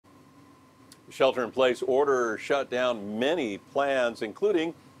Shelter-in-place order shut down many plans,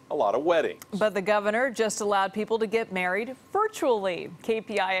 including a lot of weddings. But the governor just allowed people to get married virtually.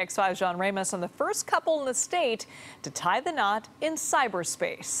 KPIX5's John Ramos on the first couple in the state to tie the knot in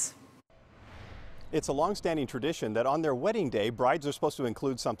cyberspace. It's a long-standing tradition that on their wedding day, brides are supposed to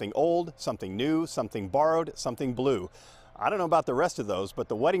include something old, something new, something borrowed, something blue. I don't know about the rest of those, but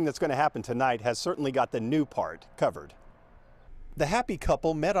the wedding that's going to happen tonight has certainly got the new part covered. The happy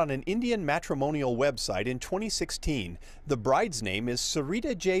couple met on an Indian matrimonial website in 2016. The bride's name is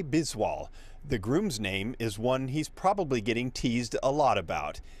Sarita J. Biswal. The groom's name is one he's probably getting teased a lot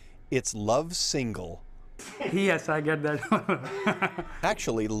about. It's Love Single. Yes, I get that.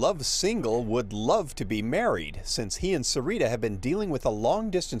 Actually, Love Single would love to be married, since he and Sarita have been dealing with a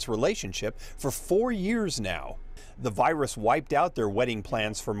long-distance relationship for 4 years now. The virus wiped out their wedding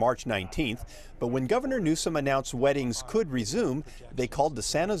plans for March 19th, but when Governor Newsom announced weddings could resume, they called the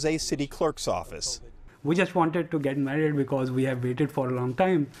San Jose City Clerk's office. We just wanted to get married because we have waited for a long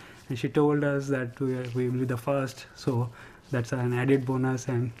time, and she told us that we will be the first, so that's an added bonus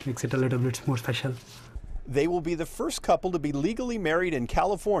and makes it a little bit more special. They will be the first couple to be legally married in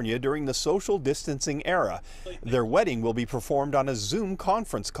California during the social distancing era. Their wedding will be performed on a Zoom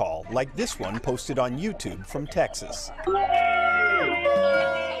conference call, like this one posted on YouTube from Texas.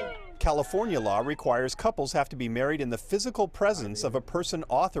 California law requires couples have to be married in the physical presence of a person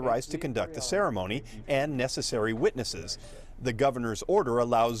authorized to conduct the ceremony and necessary witnesses. The governor's order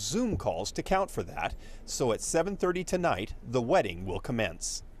allows Zoom calls to count for that, so at 7:30 tonight, the wedding will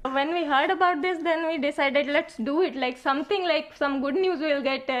commence. When we heard about this, then we decided let's do it, like something like some good news we'll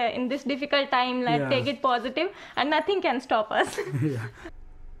get in this difficult time, like take it positive, and nothing can stop us.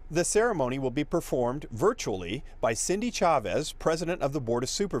 The ceremony will be performed virtually by Cindy Chavez, president of the Board of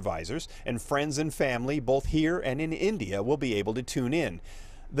Supervisors, and friends and family both here and in India will be able to tune in.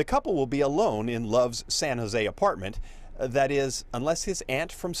 The couple will be alone in Love's San Jose apartment, that is, unless his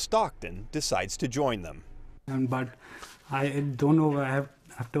aunt from Stockton decides to join them. But I don't know, I have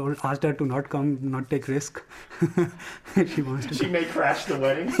asked her to not come, not take risk. She wants to. She may crash the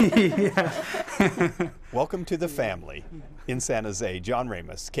wedding. Yeah. Welcome to the family. In San Jose, John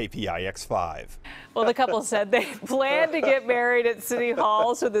Ramos, KPIX5. Well, the couple said they plan to get married at City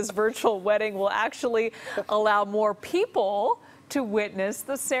Hall, so this virtual wedding will actually allow more people to witness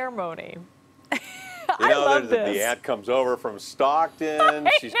the ceremony. You know, I love this. The aunt comes over from Stockton.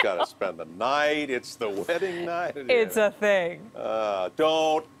 She's got to spend the night. It's the wedding night. It's a thing.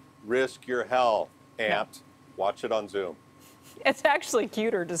 Don't risk your health, aunt. No. Watch it on Zoom. It's actually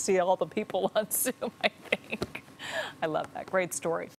cuter to see all the people on Zoom, I think. I love that. Great story.